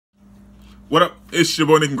What up? It's your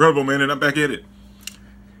boy Nick Incredible, man, and I'm back at it.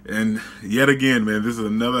 And yet again, man, this is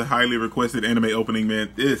another highly requested anime opening, man.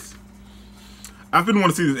 I've been wanting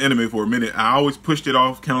to see this anime for a minute. I always pushed it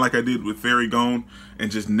off, kind of like I did with Fairy Gone,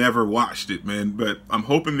 and just never watched it, man. But I'm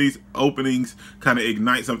hoping these openings kind of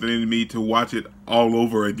ignite something in me to watch it all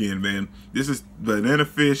over again, man. This is Banana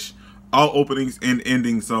Fish, all openings and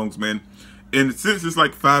ending songs, man. And since it's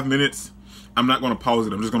like 5 minutes, I'm not going to pause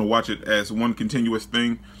it. I'm just going to watch it as one continuous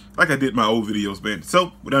thing, like I did my old videos, man.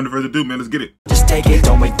 So, without further ado, man, let's get it. Just take it,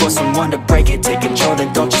 don't wait for someone to break it. Take control,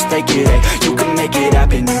 then don't just take it, hey. You can make it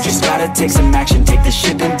happen, you just gotta take some action. Take the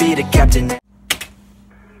ship and be the captain.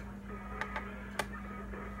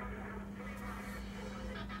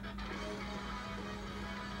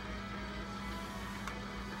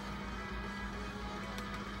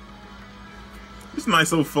 It's nice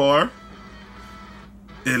so far.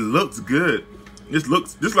 It looks good. This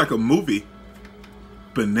looks just like a movie.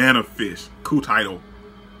 Banana Fish. Cool title.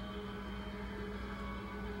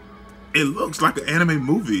 It looks like an anime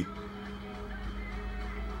movie.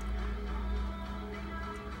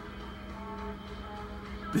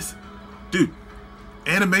 This, dude,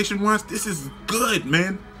 animation-wise, this is good,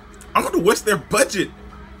 man. I wonder what's their budget.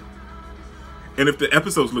 And if the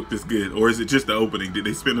episodes look this good, or is it just the opening? Did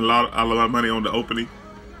they spend a lot of money on the opening?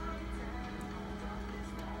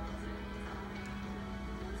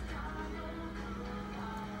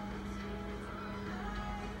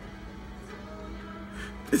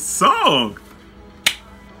 This song.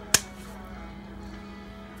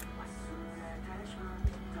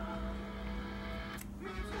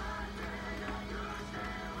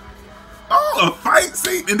 Oh, a fight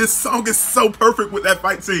scene. And this song is so perfect with that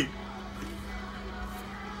fight scene.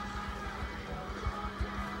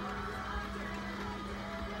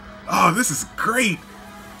 Oh, this is great.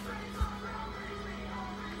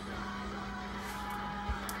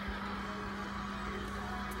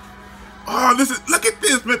 Oh, look at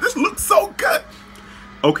this, man. This looks so good.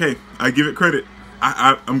 Okay, I give it credit.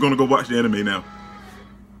 I'm gonna go watch the anime now.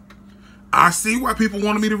 I see why people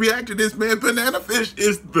wanted me to react to this, man. Banana Fish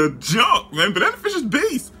is the junk, man. Banana Fish is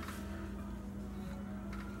beast.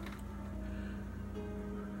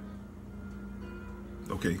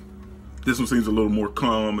 Okay, this one seems a little more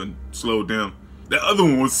calm and slowed down. The other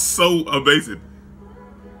one was so amazing.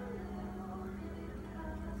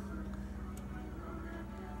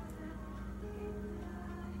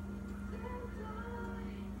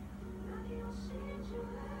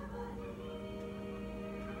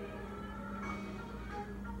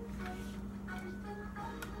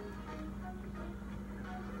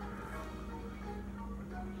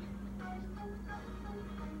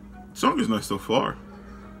 Song is nice so far.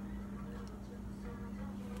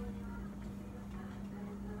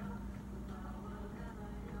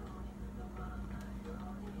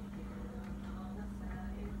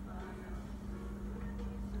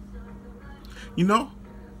 You know,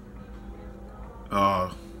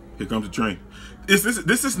 here comes the train. This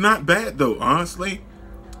is not bad though, honestly.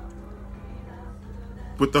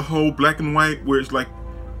 With the whole black and white, where it's like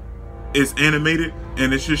it's animated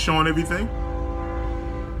and it's just showing everything.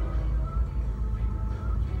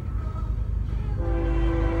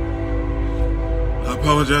 I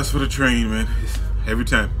apologize for the train, man. Every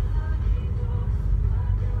time.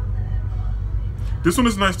 This one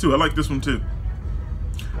is nice too. I like this one too.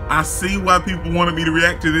 I see why people wanted me to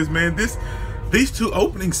react to this, man. These two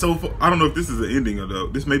openings so far. I don't know if this is an ending or though.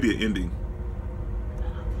 This may be an ending.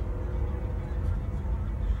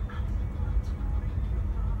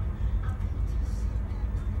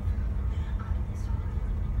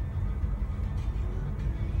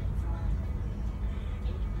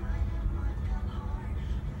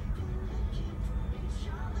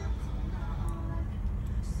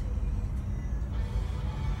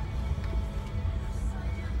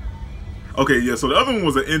 Okay, yeah, so the other one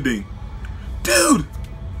was an ending. Dude!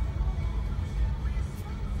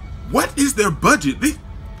 What is their budget?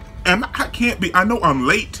 I can't be, I know I'm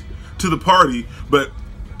late to the party, but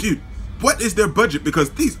dude, what is their budget? Because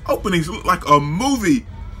these openings look like a movie.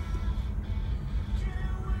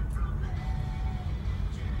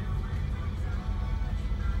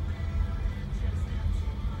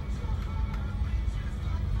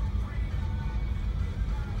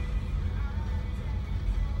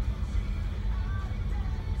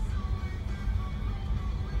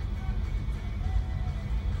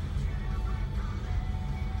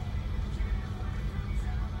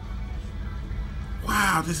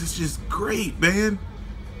 Wow, this is just great, man.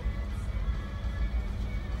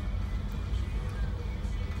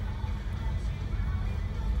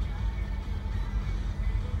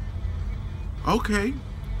 Okay.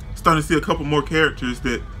 starting to see a couple more characters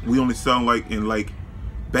that we only saw like in like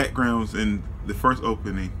backgrounds in the first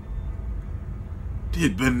opening.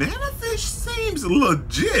 Dude, Banana Fish seems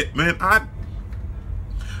legit, man.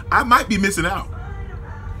 I might be missing out.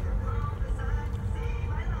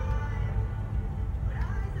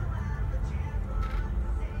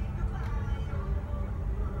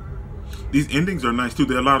 These endings are nice too.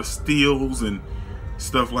 There are a lot of steals and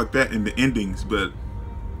stuff like that in the endings, but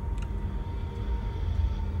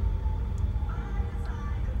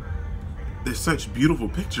they're such beautiful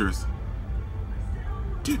pictures.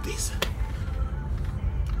 Dude, these...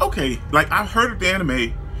 Okay, like I've heard of the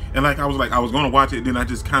anime, and like I was gonna watch it, then I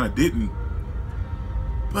just kind of didn't.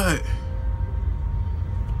 But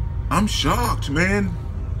I'm shocked, man.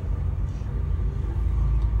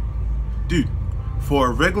 Dude, for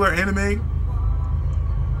a regular anime,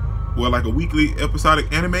 well, like a weekly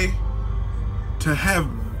episodic anime, to have,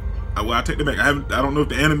 well, I take that back. I don't know if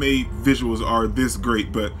the anime visuals are this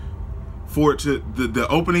great, but for it to the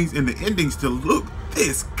openings and the endings to look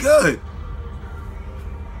this good.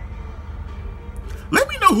 Let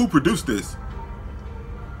me know who produced this,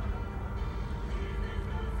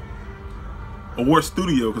 or what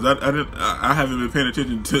studio, because I haven't been paying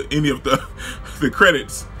attention to any of the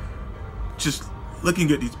credits. Just looking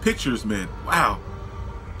at these pictures, man, wow,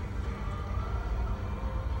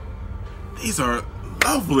 these are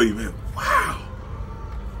lovely, man. Wow,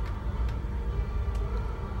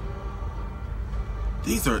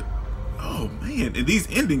 these are, oh man, and these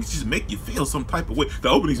endings just make you feel some type of way. The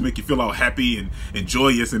openings make you feel all happy and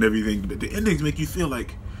joyous and everything, but the endings make you feel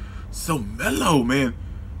like so mellow, man.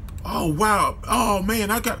 Oh wow, oh man,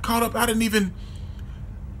 I got caught up. I didn't even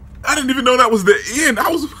know that was the end. I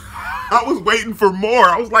was waiting for more.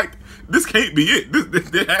 I was like, this can't be it.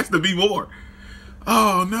 There has to be more.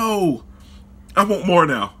 Oh no, I want more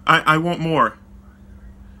now. I want more.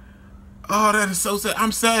 Oh, that is so sad.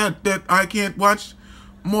 I'm sad that I can't watch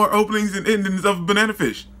more openings and endings of Banana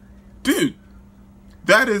Fish. Dude,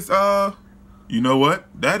 that is you know what?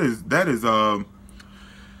 That is that is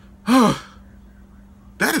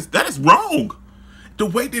wrong. The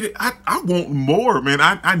way that it, I want more, man.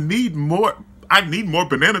 I need more. I need more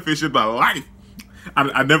Banana Fish in my life.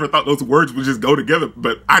 I never thought those words would just go together,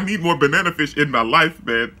 but I need more Banana Fish in my life,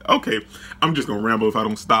 man. Okay, I'm just gonna ramble if I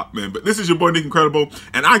don't stop, man. But this is your boy Nick Incredible,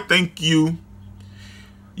 and I thank you,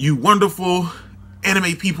 you wonderful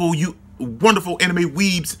anime people, you wonderful anime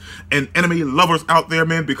weebs and anime lovers out there,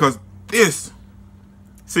 man, because this,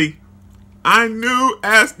 see, I knew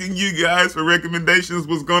asking you guys for recommendations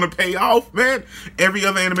was gonna pay off, man. Every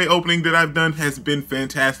other anime opening that I've done has been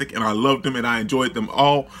fantastic, and I loved them and I enjoyed them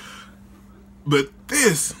all. But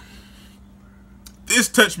this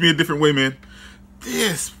touched me a different way, man.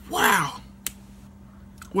 This, wow,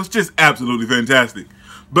 was just absolutely fantastic.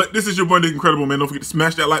 But this is your boy Nick Incredible, man. Don't forget to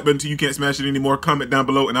smash that like button until you can't smash it anymore. Comment down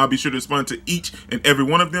below, and I'll be sure to respond to each and every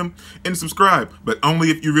one of them. And subscribe, but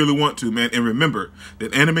only if you really want to, man. And remember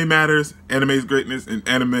that anime matters, anime is greatness, and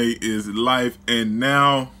anime is life. And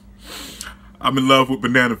now I'm in love with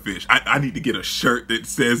Banana Fish. I need to get a shirt that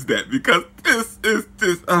says that, because this is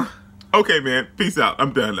just... Okay, man. Peace out.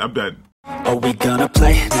 I'm done. Are we gonna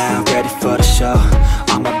play now? Ready for the show?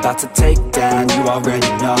 I'm about to take down, you already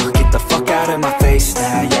know. Get the fuck out of my face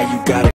now, yeah, you got it.